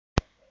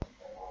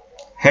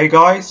Hey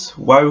guys,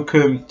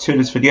 welcome to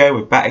this video.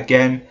 We're back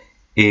again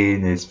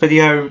in this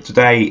video.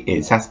 Today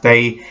is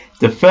Saturday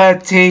the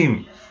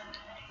 13th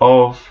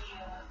of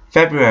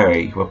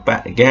February. We're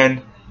back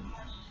again,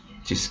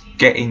 just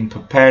getting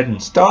prepared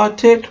and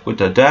started with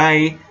the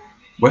day,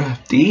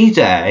 with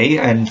D-Day,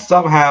 and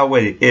somehow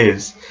what it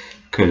is,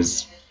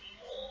 because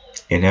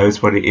it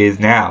knows what it is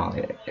now.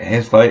 It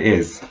is what it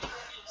is.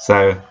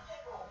 So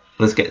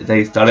let's get the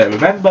day started.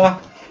 Remember,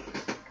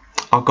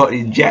 I got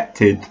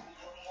injected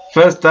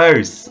first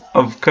dose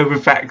of COVID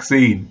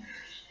vaccine,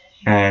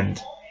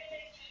 and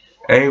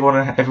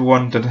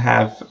everyone doesn't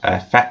have a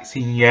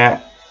vaccine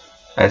yet,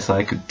 as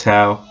I could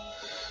tell,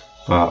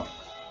 but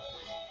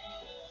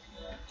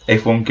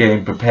everyone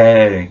getting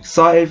prepared and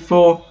excited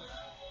to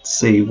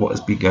see what has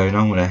been going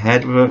on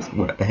ahead with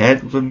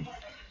them.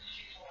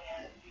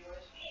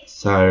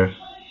 So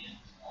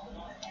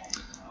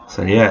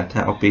yeah,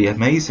 that'll be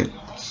amazing.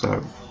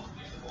 So.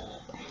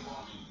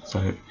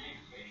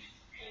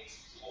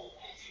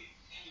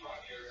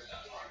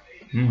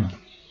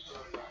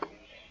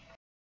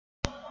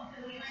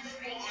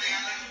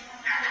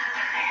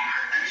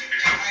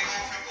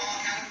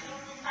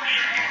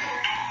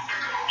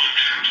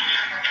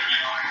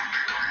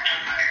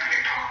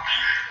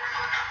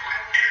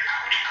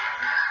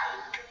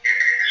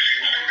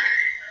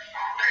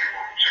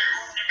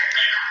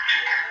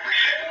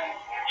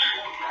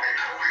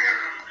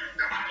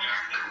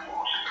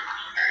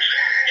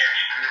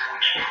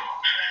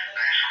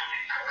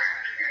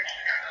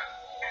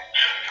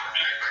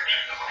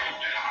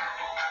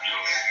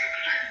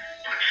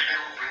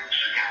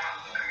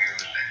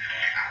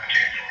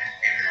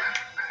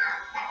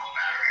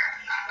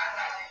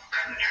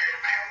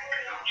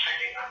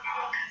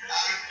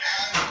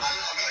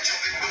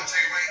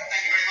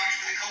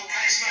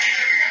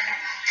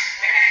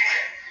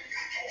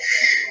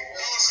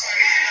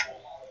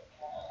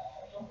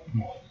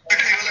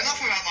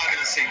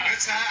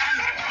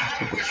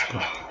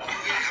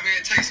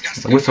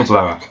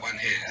 Whistleblower. I've got one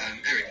here.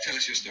 Eric, tell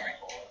us your story.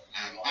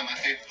 I'm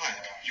Matthew. Hi.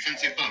 Do you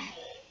fancy a bum?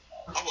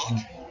 A what?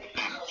 A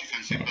bum. Do you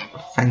fancy a bum?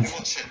 In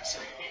what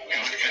sense? Yeah,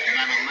 like a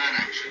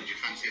man-on-man action. Do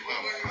you fancy a bum?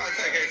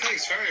 Okay,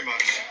 thanks very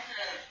much.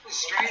 What a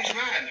strange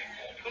man.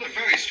 What a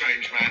very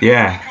strange man.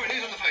 Yeah. Come on,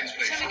 who's on the phones,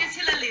 please?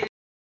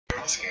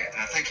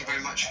 Thank you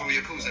very much for all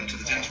your calls then to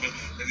the gentleman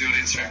in the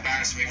audience who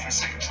embarrassed me for a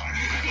second time.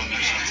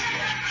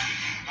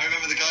 I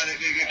remember the guy that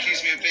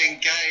accused me of being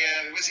gay.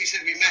 He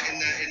said we met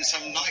in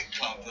some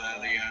nightclub, the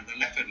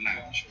Leopard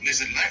Lounge,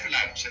 Lizard Leopard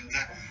Lounge, and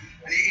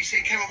he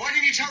said, "Kevin, why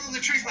didn't you tell them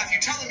the truth, Matthew?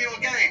 Tell them you're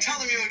gay. Tell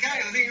them you're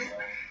gay." And I think,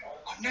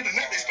 I've never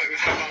met this bloke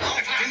before in my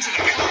life. I've been to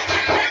the club,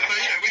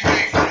 but with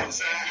gay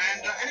friends.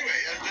 Anyway,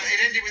 it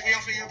ended with me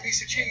offering you a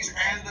piece of cheese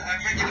and a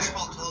regular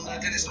spot on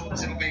Dennis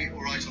Thornton's It'll Be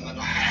Alright on the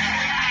Night.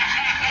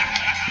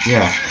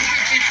 Yeah. £50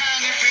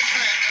 every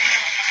clip.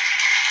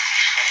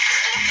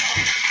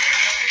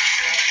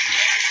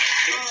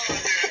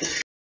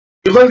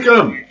 You're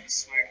welcome.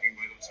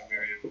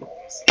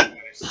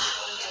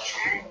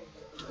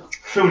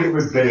 Filled it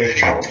with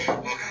bacon.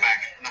 Welcome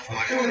back.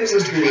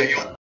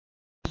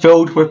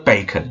 Filled with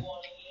bacon.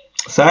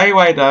 So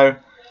anyway, though,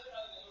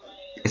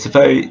 it's a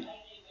very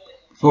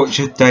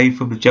fortunate day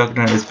for the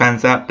Juggernauters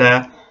fans out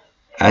there,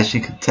 as you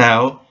can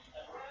tell.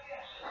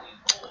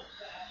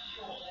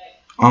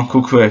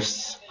 Uncle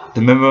Chris,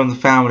 the member of the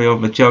family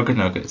of the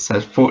Juggernauters,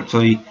 has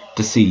fortunately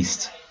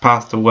deceased,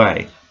 passed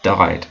away,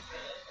 died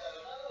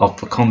of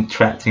the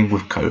contracting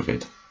with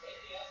COVID.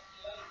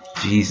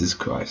 Jesus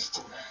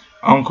Christ.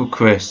 Uncle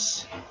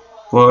Chris,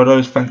 one of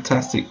those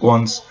fantastic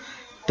ones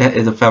that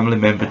is a family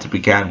member to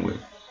begin with.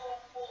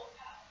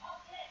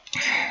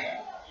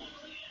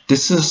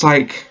 This is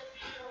like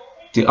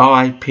the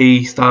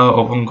RIP style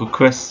of Uncle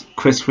Chris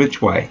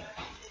Ridgway.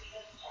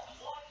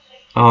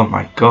 Oh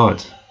my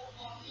god.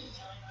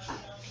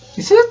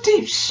 This is a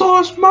deep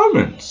source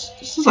moment.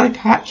 This is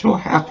like actual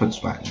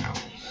happens right now.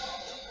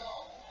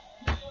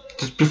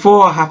 Just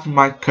before I had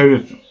my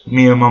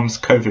me and Mum's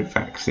COVID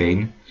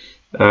vaccine,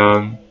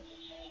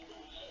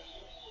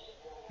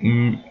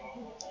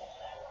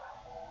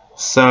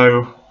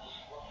 so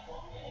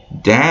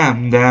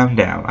damn.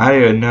 I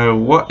don't know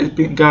what has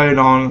been going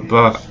on,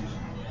 but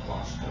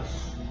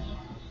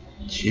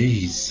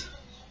jeez.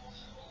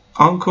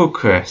 Uncle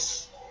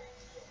Chris.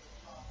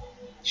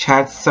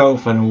 Chad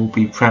Sullivan will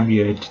be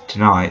premiered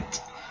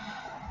tonight.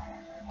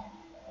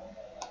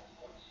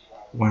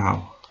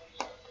 Wow.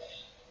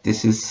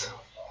 This is...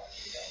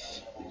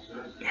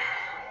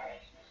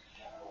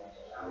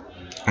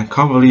 I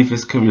can't believe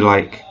this could be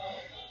like...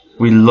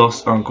 We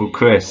lost Uncle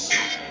Chris.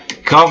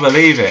 Can't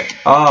believe it.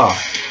 Ah.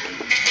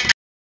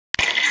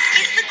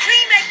 It's the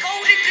Creamex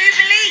Golden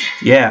Jubilee.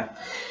 Yeah.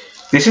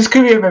 This is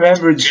going to be a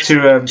remembrance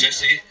to...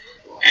 Jesse,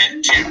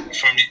 and to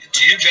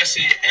you,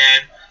 Jesse,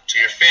 and to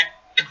your family,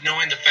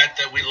 knowing the fact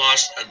that we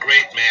lost a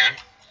great man,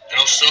 and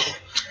also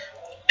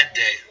that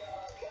day.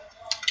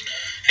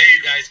 Hey,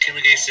 you guys,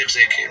 KimGay6,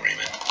 AK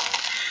Raymond.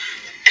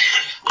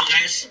 Well,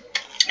 guys,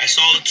 I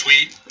saw the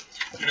tweet.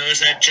 I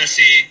noticed that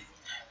Jesse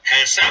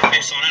had a sad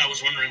face on it. I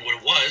was wondering what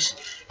it was.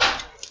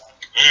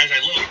 And as I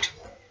looked,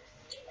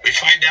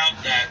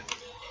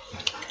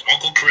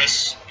 Uncle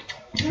Chris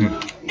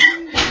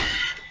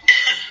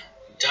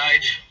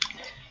died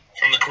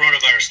from the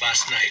coronavirus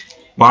last night.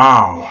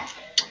 Wow.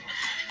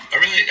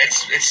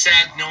 It's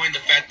sad knowing the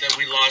fact that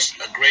we lost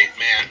a great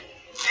man,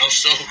 and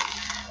also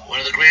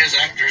one of the greatest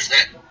actors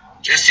that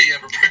Jesse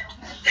ever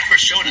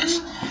showed us.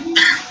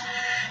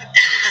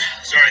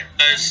 Sorry,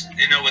 because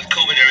with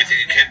COVID and everything,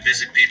 you can't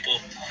visit people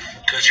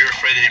because you're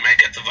afraid that he might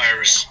get the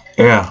virus.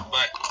 Yeah.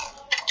 But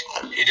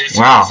he did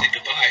Wow. say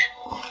goodbye.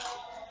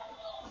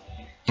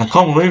 I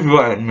can't believe you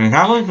got me.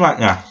 How is like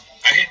that?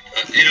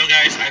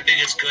 Guys, I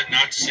think it's good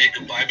not to say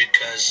goodbye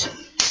because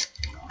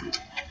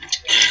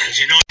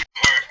in your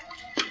heart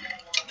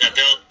that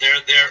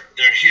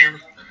they're here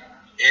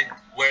in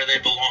where they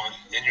belong,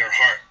 in your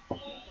heart,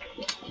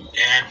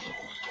 and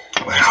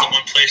there's the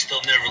one place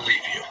they'll never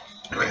leave you.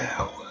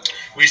 Wow.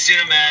 We see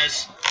him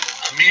as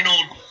a mean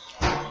old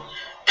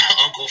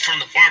uncle from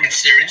the farming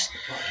series,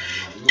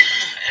 and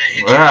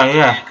he's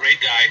a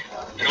great guy,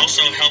 and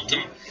also helped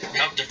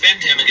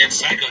defend him against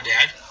Psycho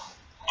Dad,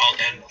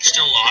 and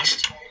still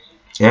lost.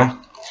 Yeah.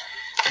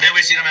 And then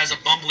we see him as a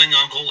bumbling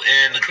uncle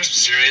in the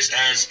Christmas series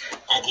as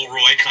Uncle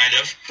Roy, kind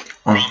of,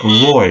 Uncle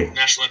from Roy.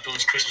 National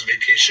Lampoon's Christmas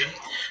Vacation.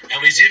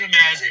 And we see him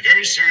as a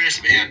very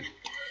serious man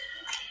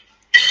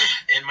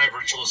in My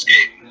Virtual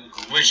Escape,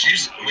 which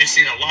we've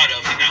seen a lot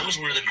of, and that was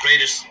one of the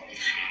greatest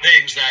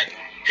things, that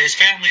his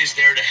family is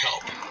there to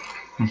help.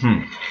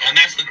 Mm-hmm. And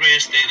that's the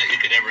greatest thing that you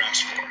could ever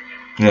ask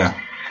for. Yeah.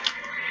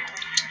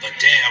 But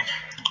damn,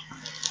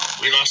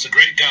 we lost a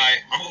great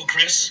guy. Uncle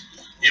Chris,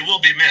 you will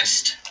be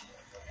missed.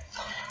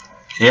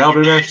 Yeah, I'll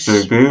be next to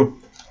you.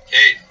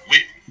 Hey,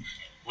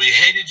 we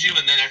hated you,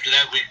 and then after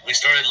that we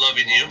started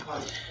loving you,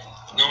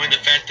 knowing the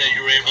fact that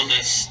you were able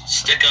to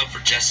stick up for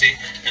Jesse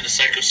in the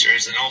Psycho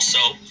series, and also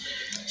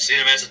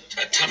seeing him as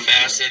a tough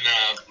ass in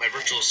My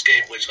Virtual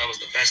Escape, which that was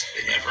the best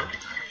thing ever.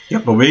 Yeah,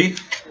 Bobby.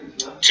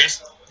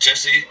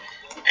 Jesse,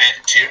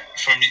 and to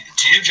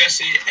you,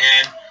 Jesse,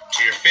 and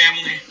to your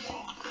family,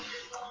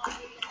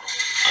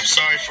 I'm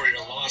sorry for your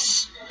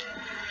loss.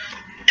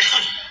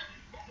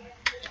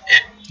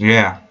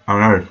 Yeah, I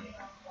know.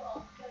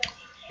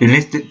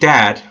 Enlisted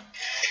Dad.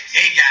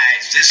 Hey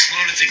guys, this is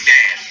Lunatic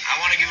Dan. I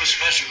want to give a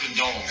special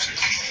condolences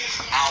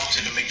out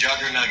to the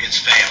McJuggernuggets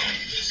family,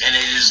 and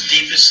it is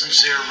deepest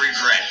sincere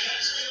regret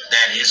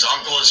that his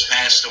uncle has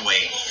passed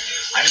away.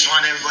 I just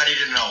want everybody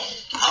to know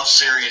how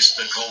serious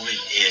the COVID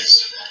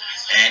is.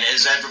 And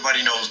as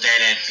everybody knows,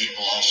 Dad had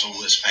people also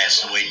who has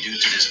passed away due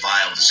to this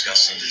vile,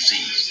 disgusting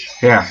disease.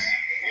 Yeah.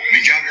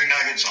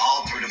 McJuggernuggets,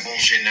 all through the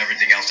bullshit and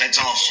everything else, that's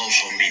all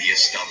social media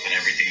stuff and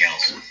everything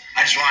else.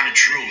 I just want to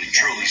truly,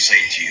 truly say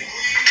to you,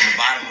 from the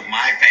bottom of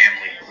my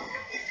family,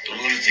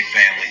 the Lunatic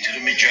family, to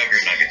the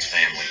McJuggernuggets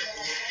family,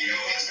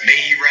 may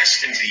he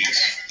rest in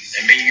peace,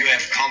 and may you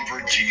have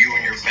comfort to you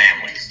and your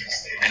family.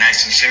 And I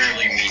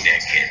sincerely mean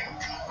that, kid.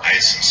 I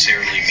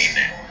sincerely mean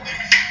that.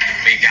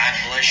 May God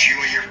bless you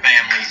and your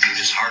family through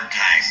this hard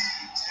time.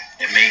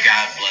 And may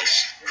God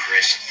bless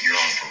Chris, your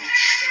uncle.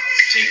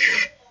 Take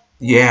care.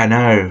 Yeah, I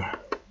know.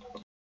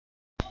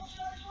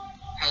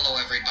 Hello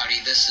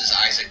everybody, this is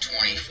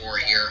Isaac24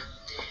 here.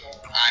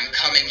 I'm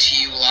coming to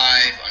you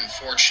live.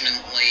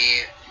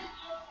 Unfortunately,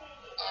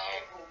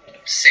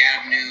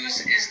 sad news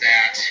is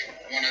that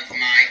one of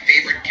my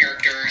favorite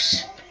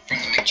characters from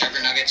the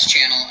McJuggernuggets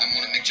channel and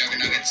one of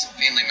McJuggernuggets'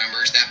 family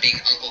members, that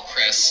being Uncle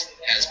Chris,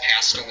 has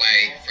passed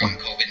away from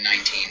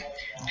COVID-19.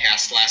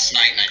 Passed last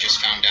night, and I just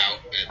found out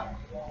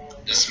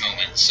at this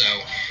moment. So,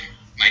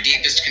 my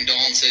deepest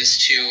condolences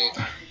to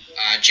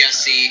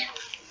Jesse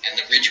and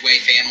the Ridgway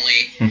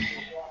family,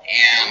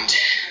 and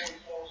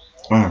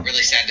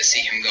really sad to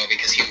see him go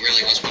because he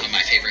really was one of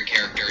my favorite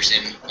characters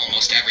in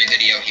almost every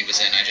video he was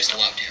in. I just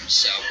loved him.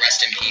 So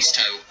rest in peace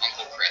to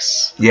Uncle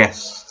Chris.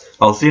 Yes.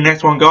 I'll see you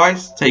next one,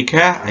 guys. Take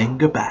care and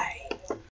goodbye.